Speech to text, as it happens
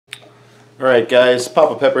Alright guys,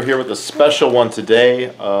 Papa Pepper here with a special one today.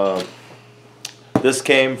 This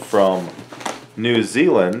came from New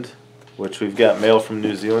Zealand, which we've got mail from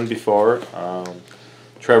New Zealand before.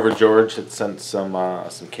 Trevor George had sent some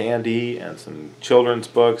candy and some children's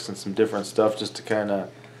books and some different stuff just to kind of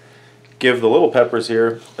give the little Peppers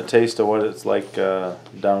here a taste of what it's like down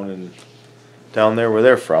there where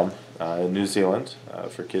they're from, in New Zealand,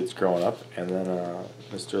 for kids growing up. And then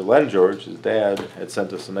Mr. Len George, his dad, had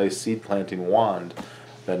sent us a nice seed planting wand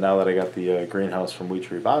that now that I got the greenhouse from Wee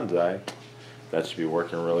Tree Bonsai, that should be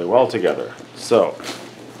working really well together. So,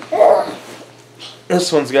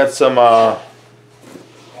 this one's got some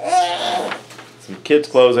kids'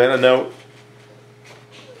 clothes and a note.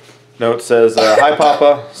 Note says, "Hi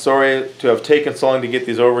Papa, sorry to have taken so long to get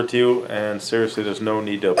these over to you, and seriously there's no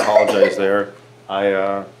need to apologize there.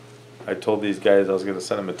 I told these guys I was going to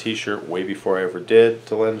send them a t-shirt way before I ever did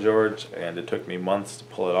to Len George, and it took me months to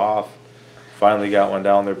pull it off. Finally got one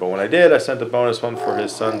down there, but when I did, I sent a bonus one for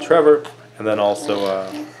his son Trevor, and then also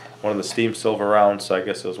one of the Steam Silver rounds, so I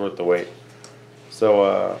guess it was worth the wait."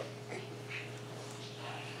 So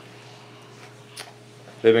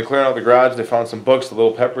they've been clearing out the garage. They found some books the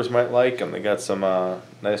little Peppers might like, and they got some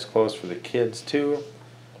nice clothes for the kids too.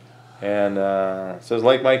 And it says,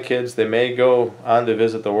 "Like my kids, they may go on to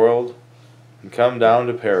visit the world and come down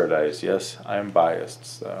to paradise." Yes, I am biased.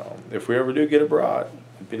 So if we ever do get abroad,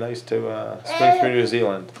 it'd be nice to swing through New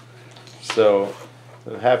Zealand. So,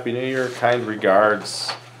 Happy New Year, kind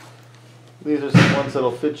regards. These are some ones that'll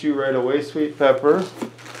fit you right away, Sweet Pepper.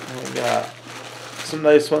 And we got some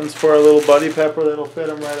nice ones for our little buddy Pepper that'll fit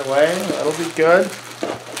him right away. That'll be good.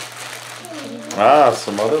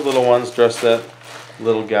 Some other little ones dress that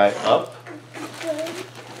little guy up.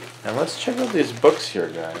 And let's check out these books here,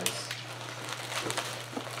 guys.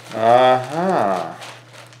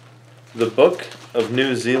 The Book of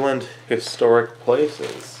New Zealand Historic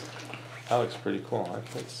Places. That looks pretty cool.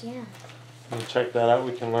 Yeah. We'll check that out.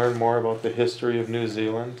 We can learn more about the history of New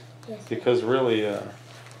Zealand. Yes. Because really,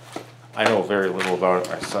 I know very little about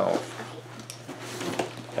it myself.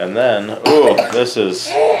 And then, this is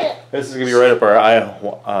gonna be right up our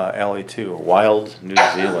alley too. Wild New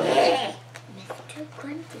Zealand.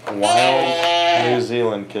 Wild New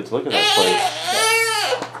Zealand, kids. Look at that place.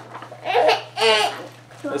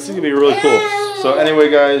 This is gonna be really cool. So anyway,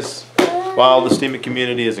 guys, while the Steam It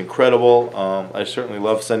community is incredible, I certainly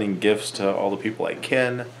love sending gifts to all the people I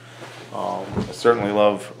can. I certainly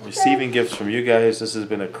love receiving gifts from you guys. This has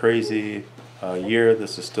been a crazy year.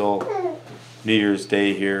 This is still New Year's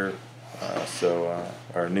Day here,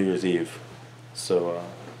 or New Year's Eve. So,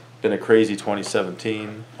 been a crazy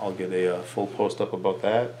 2017. I'll get a full post up about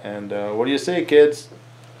that. And what do you say, kids?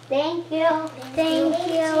 Thank you. Thank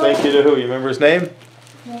you. Thank you to who? You remember his name?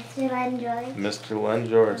 Mr. Len George. Mr. Len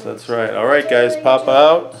George, that's right. All right, guys, Papa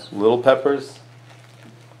out. Little Peppers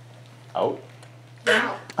out.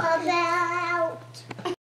 Out.